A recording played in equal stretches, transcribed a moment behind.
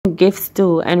gifts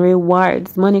too, and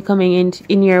rewards, money coming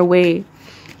in your way,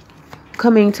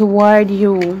 coming toward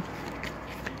you.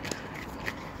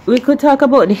 We could talk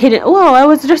about the hidden... Wow, I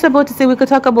was just about to say we could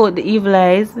talk about the evil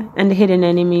eyes and the hidden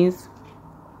enemies.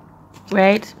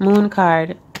 Right? Moon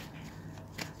card.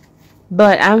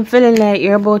 But I'm feeling like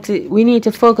you're about to... We need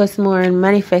to focus more on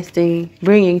manifesting,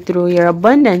 bringing through your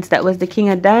abundance. That was the King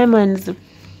of Diamonds.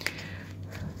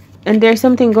 And there's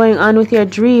something going on with your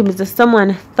dreams.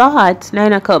 Someone thought,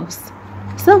 Nine of Cups,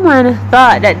 someone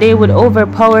thought that they would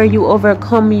overpower you,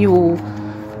 overcome you,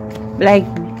 like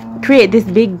create this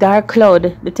big dark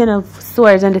cloud. The Ten of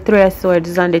Swords and the Three of Swords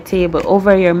is on the table,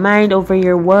 over your mind, over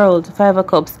your world. Five of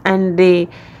Cups and the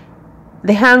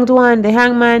Hanged One, the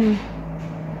Hangman.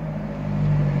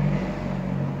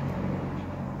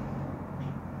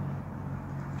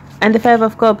 And the Five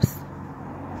of Cups,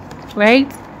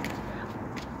 right?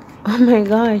 Oh my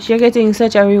gosh, you're getting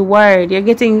such a reward. You're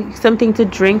getting something to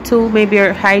drink to. Maybe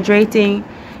you're hydrating.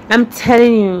 I'm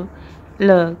telling you,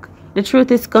 look, the truth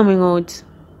is coming out.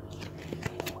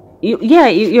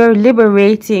 You're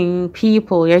liberating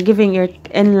people. You're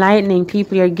enlightening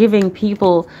people. You're giving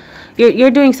people.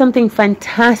 You're doing something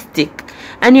fantastic,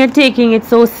 and you're taking it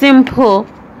so simple.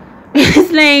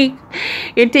 It's like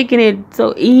you're taking it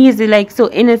so easy, like so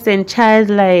innocent,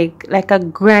 childlike, like a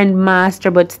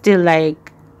grandmaster, but still like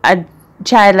a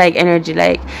childlike energy.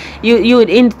 Like you would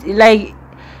like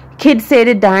kids say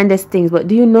the darndest things, but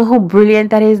do you know how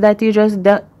brilliant that is that you just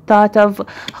thought of?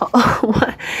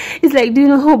 It's like, do you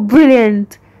know how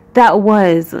brilliant that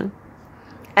was?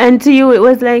 And to you it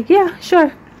was like, yeah,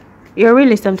 sure, you're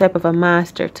really some type of a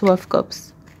master. Two of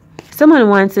Cups. Someone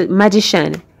wants a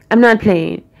magician. I'm not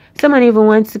playing. Someone even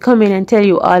wants to come in and tell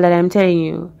you all that I'm telling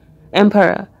you.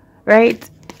 Emperor, right?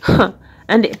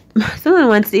 And someone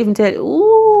wants to even tell,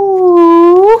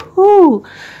 ooh,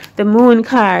 the Moon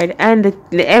card and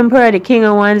the Emperor, the King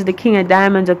of Wands, the King of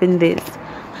Diamonds up in this.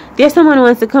 There's someone who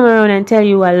wants to come around and tell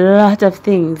you a lot of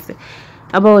things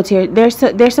about you.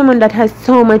 There's someone that has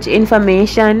so much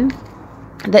information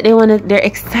that they're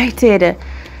excited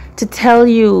to tell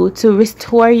you, to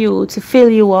restore you, to fill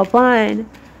you up on.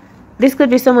 This could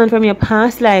be someone from your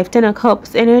past life. Ten of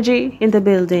Cups energy in the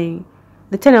building.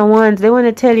 The Ten of Wands, they want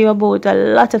to tell you about a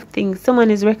lot of things. Someone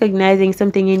is recognizing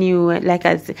something in you, like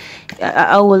as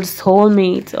an old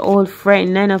soulmate, old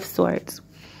friend. Nine of Swords.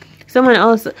 Someone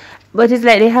else, but it's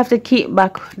like they have to keep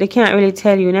back. They can't really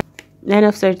tell you. Nine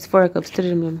of Swords, Four of Cups to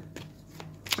them.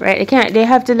 Right? They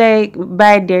have to like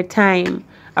bide their time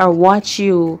or watch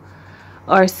you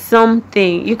or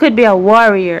something. You could be a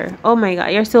warrior. Oh my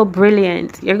God, you're so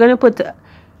brilliant. You're gonna put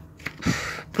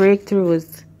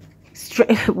breakthroughs.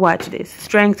 Watch this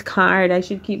Strength card. I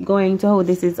should keep going to, oh,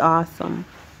 this is awesome,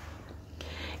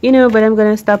 you know, but I'm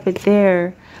gonna stop it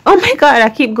there. Oh my God, I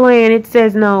keep going and it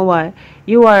says, no, what,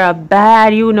 you are a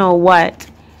bad, you know what.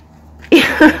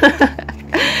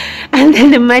 And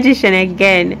then the Magician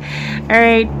again. All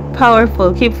right,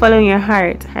 powerful. Keep following your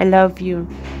heart. I love you.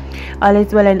 All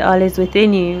is well and all is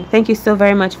within you. Thank you so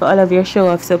very much for all of your show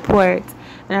of support,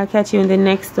 and I'll catch you in the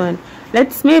next one.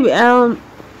 Let's maybe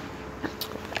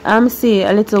see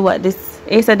a little what this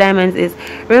Ace of Diamonds is.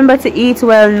 Remember to eat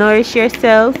well, nourish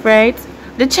yourself, right?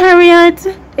 The Chariot.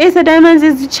 Ace of Diamonds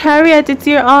is the Chariot. It's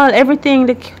your all, everything.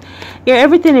 Your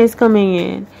everything is coming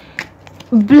in.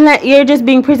 You're just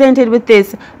being presented with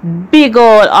this big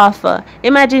old offer.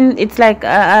 Imagine it's like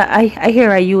I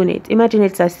hear a unit. Imagine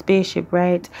it's a spaceship,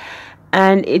 right?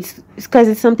 And it's because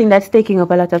it's something that's taking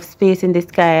up a lot of space in the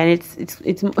sky, and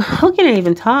it's how can I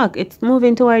even talk? It's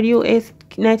moving toward you. Ace,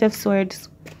 Knight of Swords,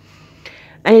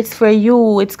 and it's for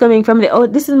you. It's coming from the, oh,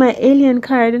 this is my alien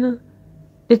card, you know,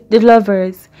 the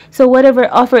Lovers. So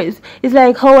whatever offers is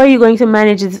like, how are you going to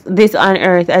manage this on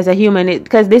earth as a human?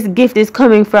 Because this gift is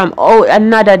coming from, oh,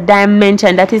 another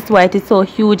dimension. That is why it is so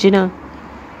huge, you know.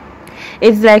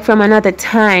 It's like from another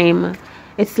time.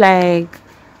 It's like,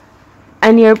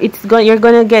 and you're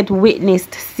gonna get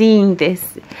witnessed seeing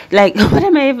this. Like, what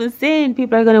am I even saying?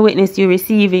 People are gonna witness you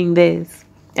receiving this.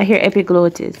 I hear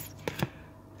Epiglottis.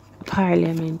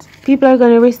 Parliament. People are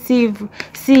gonna see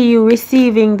you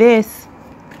receiving this.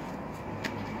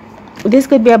 This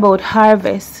could be about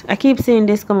harvest. I keep seeing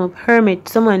this come up. Hermit.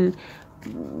 Someone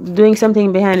doing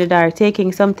something behind the dark,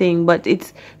 taking something, but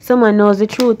it's someone knows the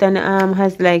truth and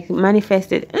has like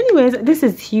manifested. Anyways, this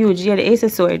is huge. Yeah, the Ace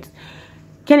of Swords.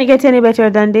 Can it get any better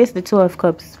than this? The Two of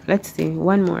Cups. Let's see.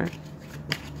 One more.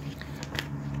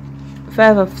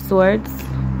 Five of Swords.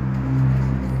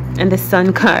 And the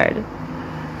Sun card.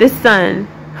 The Sun.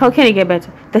 How can it get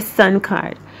better? The Sun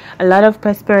card. A lot of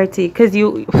prosperity, because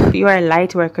you are a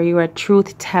light worker. You are a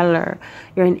truth teller.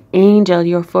 You're an angel.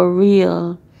 You're for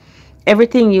real.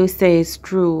 Everything you say is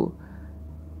true.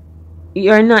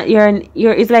 You're not,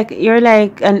 it's like you're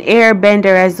like an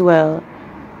airbender as well.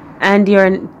 And you're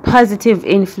a positive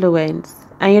influence.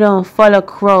 And you don't follow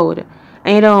crowd.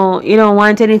 And you don't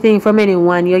want anything from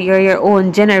anyone. You're your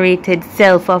own generated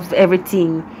self of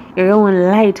everything. Your own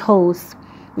lighthouse.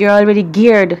 You're already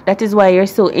geared. That is why you're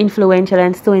so influential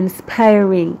and so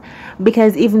inspiring.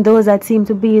 Because even those that seem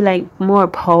to be like more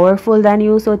powerful than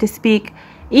you, so to speak,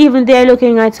 even they're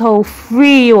looking at how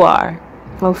free you are.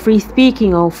 How free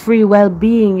speaking, how free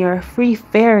well-being. You're a free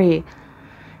fairy.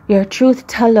 You're a truth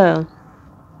teller.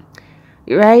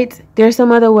 Right? There's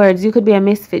some other words. You could be a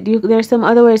misfit. There's some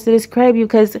other words to describe you,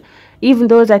 because even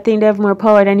those that think they have more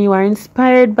power than you are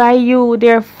inspired by you.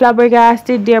 They're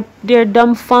flabbergasted. They're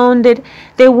dumbfounded.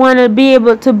 They want to be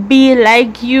able to be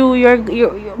like you.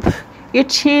 You're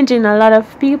changing a lot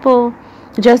of people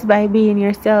just by being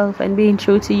yourself and being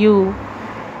true to you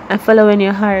and following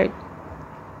your heart.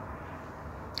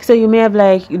 So you may have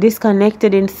like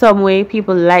disconnected in some way.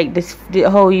 People like this,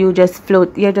 how you just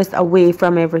float. You're just away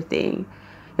from everything.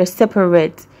 You're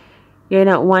separate. You're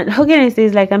not one. How can I say?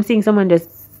 It's like I'm seeing someone just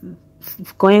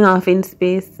going off in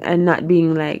space and not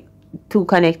being like too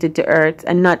connected to Earth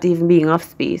and not even being off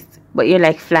space. But you're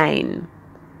like flying.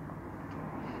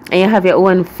 And you have your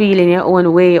own feeling, your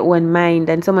own way, your own mind.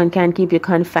 And someone can't keep you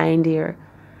confined here.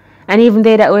 And even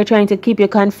they that were trying to keep you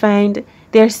confined,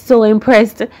 they're so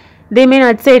impressed. They may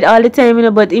not say it all the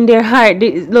time, but in their heart,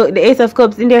 look, the Ace of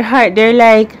Cups, in their heart, they're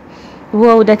like,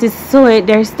 whoa, that is so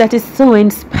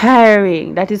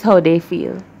inspiring. That is how they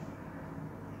feel.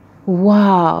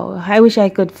 Wow, I wish I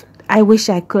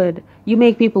could. You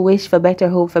make people wish for better,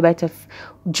 hope for better,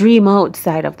 dream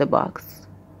outside of the box.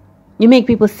 You make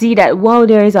people see that, wow,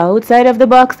 there is outside of the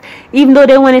box, even though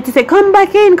they wanted to say, come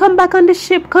back in, come back on the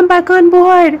ship, come back on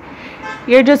board.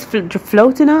 You're just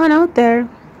floating on out there,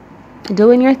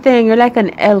 doing your thing. You're like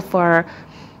an elf or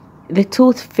the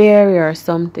tooth fairy or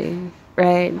something,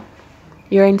 right?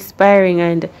 You're inspiring.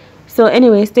 And so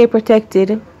anyway, stay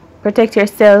protected, protect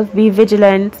yourself, be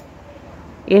vigilant.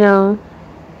 You're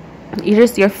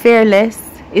fearless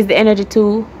is the energy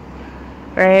too,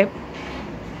 right?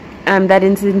 That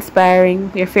is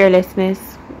inspiring. Your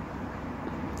fearlessness,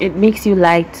 it makes you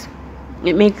light.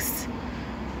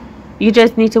 You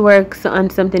just need to work on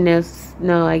something else.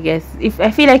 No, I guess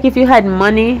I feel like if you had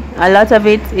money, a lot of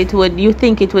you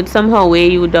think it would somehow weigh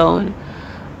you down.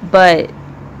 But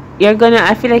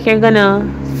I feel like you're gonna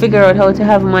figure out how to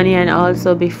have money and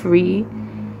also be free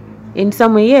in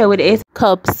some way. Yeah, with the Ace of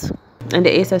Cups and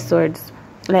the Ace of Swords.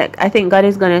 Like, I think God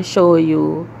is gonna show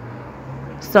you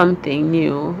something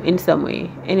new in some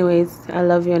way. Anyways, I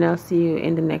love you and I'll see you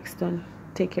in the next one.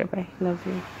 Take care. Bye. Love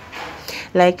you.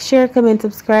 Like, share, comment,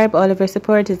 subscribe. All of your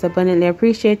support is abundantly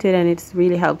appreciated and it's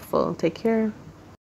really helpful. Take care.